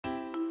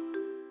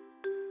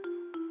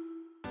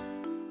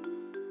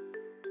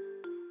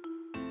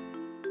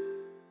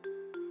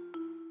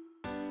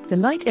The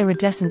light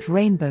iridescent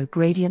rainbow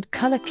gradient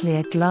color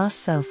clear glass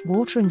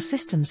self-watering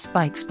system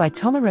spikes by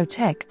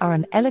Tomarotech are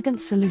an elegant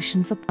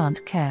solution for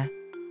plant care.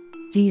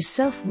 These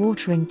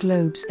self-watering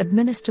globes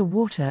administer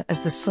water as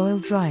the soil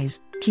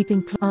dries,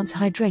 keeping plants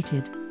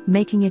hydrated,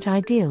 making it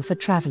ideal for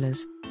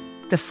travelers.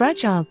 The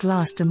fragile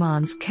glass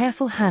demands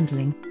careful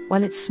handling,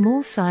 while its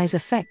small size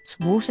affects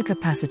water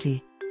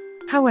capacity.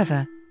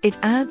 However, it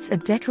adds a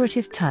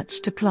decorative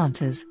touch to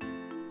planters.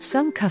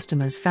 Some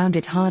customers found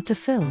it hard to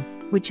fill,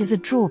 which is a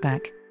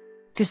drawback.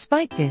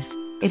 Despite this,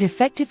 it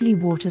effectively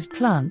waters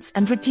plants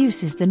and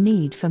reduces the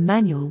need for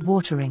manual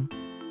watering.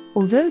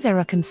 Although there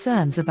are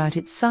concerns about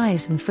its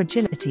size and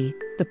fragility,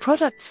 the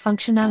product's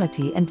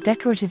functionality and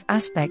decorative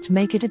aspect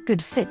make it a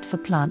good fit for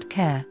plant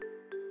care.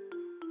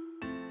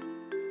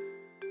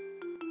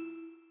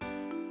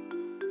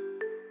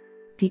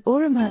 The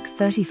ORIMERC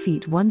 30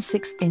 feet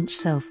 1/6 inch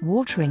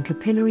self-watering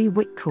capillary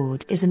wick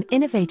cord is an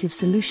innovative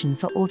solution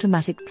for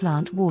automatic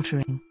plant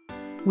watering.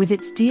 With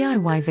its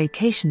DIY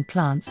vacation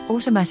plants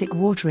automatic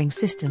watering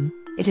system,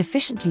 it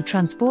efficiently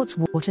transports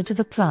water to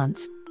the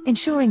plants,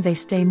 ensuring they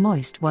stay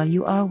moist while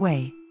you are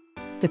away.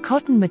 The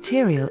cotton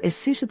material is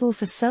suitable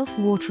for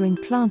self-watering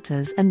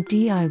planters and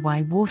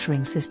DIY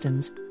watering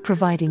systems,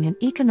 providing an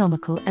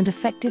economical and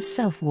effective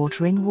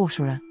self-watering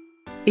waterer.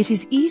 It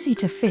is easy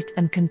to fit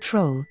and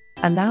control,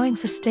 allowing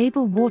for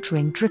stable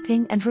watering,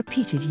 dripping and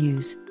repeated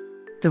use.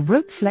 The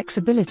rope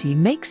flexibility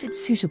makes it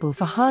suitable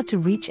for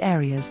hard-to-reach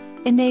areas,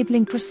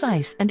 enabling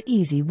precise and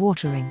easy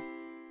watering.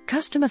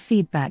 Customer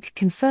feedback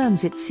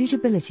confirms its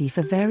suitability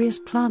for various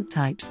plant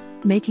types,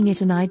 making it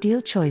an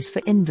ideal choice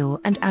for indoor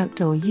and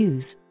outdoor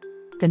use.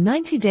 The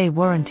 90-day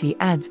warranty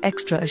adds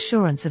extra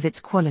assurance of its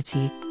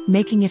quality,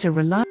 making it a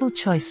reliable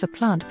choice for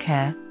plant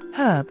care,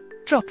 herb,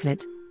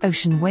 droplet,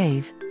 ocean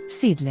wave,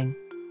 seedling.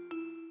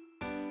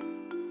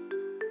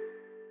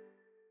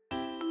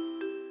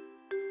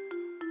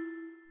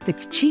 The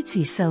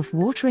KGCCIZI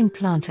self-watering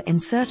planter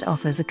insert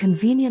offers a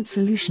convenient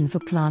solution for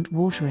plant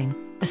watering,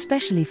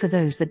 especially for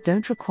those that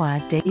don't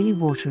require daily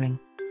watering.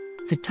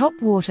 The top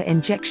water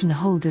injection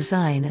hole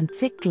design and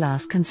thick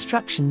glass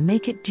construction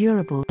make it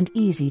durable and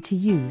easy to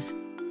use.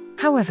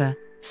 However,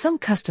 some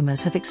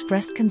customers have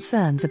expressed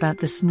concerns about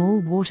the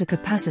small water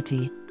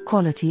capacity,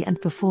 quality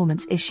and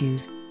performance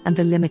issues, and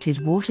the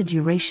limited water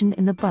duration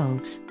in the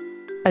bulbs.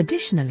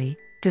 Additionally,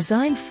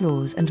 design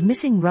flaws and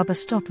missing rubber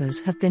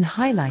stoppers have been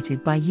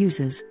highlighted by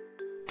users.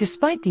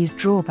 Despite these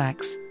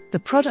drawbacks, the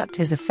product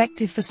is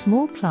effective for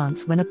small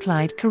plants when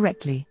applied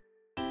correctly.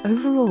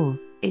 Overall,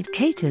 it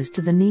caters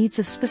to the needs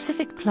of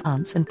specific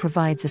plants and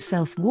provides a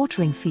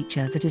self-watering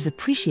feature that is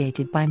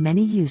appreciated by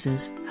many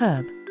users.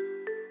 Herb.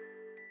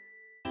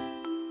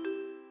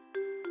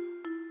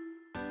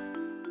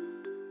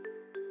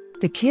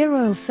 The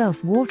Kiroyal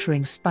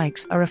self-watering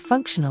spikes are a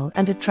functional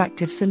and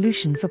attractive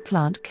solution for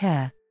plant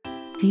care.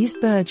 These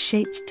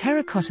bird-shaped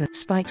terracotta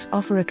spikes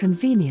offer a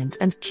convenient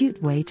and cute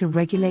way to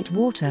regulate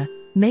water,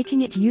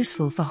 making it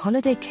useful for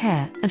holiday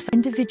care and for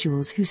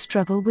individuals who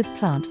struggle with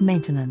plant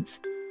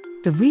maintenance.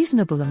 The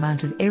reasonable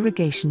amount of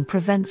irrigation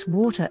prevents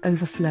water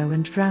overflow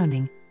and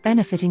drowning,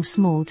 benefiting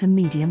small to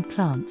medium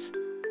plants.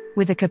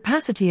 With a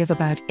capacity of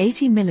about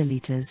 80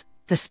 milliliters,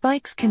 the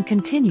spikes can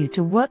continue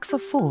to work for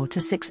 4 to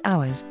 6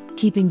 hours,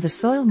 keeping the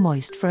soil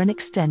moist for an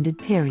extended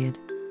period.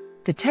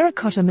 The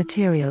terracotta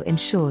material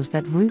ensures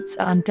that roots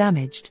are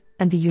undamaged,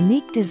 and the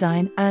unique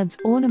design adds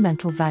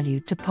ornamental value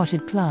to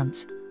potted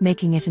plants,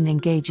 making it an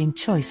engaging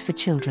choice for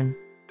children.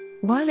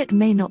 While it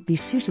may not be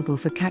suitable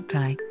for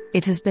cacti,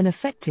 it has been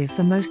effective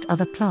for most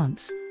other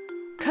plants.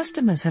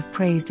 Customers have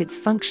praised its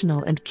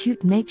functional and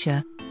cute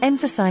nature,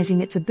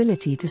 emphasizing its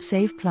ability to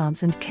save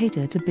plants and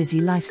cater to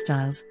busy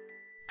lifestyles.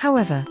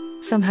 However,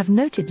 some have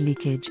noted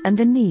leakage and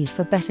the need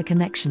for better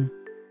connection.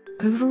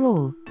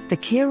 Overall, the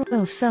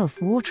Kiroyal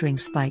self-watering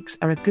spikes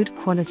are a good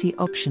quality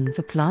option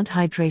for plant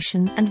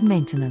hydration and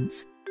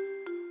maintenance.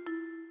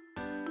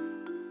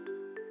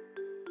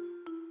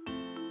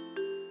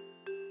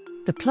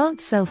 The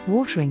plant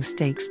self-watering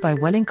stakes by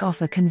Welink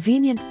offer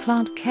convenient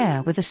plant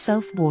care with a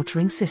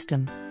self-watering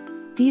system.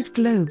 These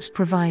globes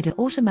provide an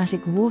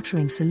automatic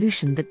watering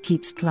solution that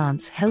keeps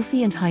plants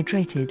healthy and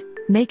hydrated,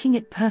 making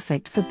it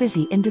perfect for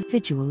busy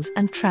individuals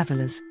and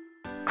travelers.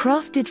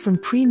 Crafted from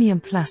premium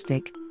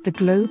plastic, the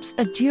globes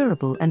are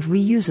durable and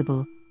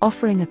reusable,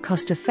 offering a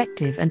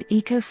cost-effective and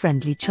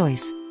eco-friendly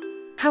choice.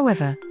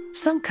 However,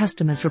 some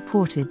customers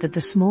reported that the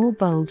small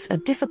bulbs are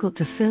difficult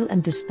to fill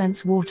and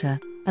dispense water,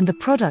 and the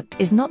product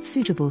is not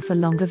suitable for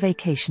longer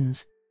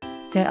vacations.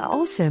 There are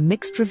also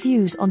mixed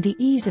reviews on the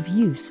ease of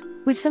use,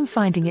 with some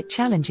finding it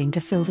challenging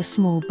to fill the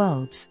small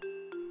bulbs.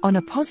 On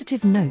a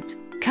positive note,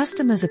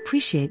 customers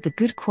appreciate the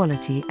good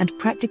quality and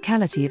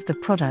practicality of the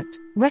product,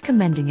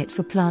 recommending it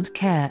for plant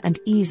care and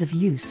ease of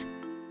use.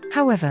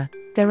 However,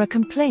 there are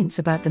complaints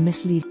about the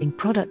misleading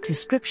product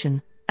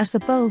description, as the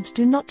bulbs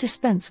do not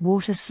dispense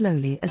water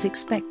slowly as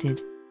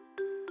expected.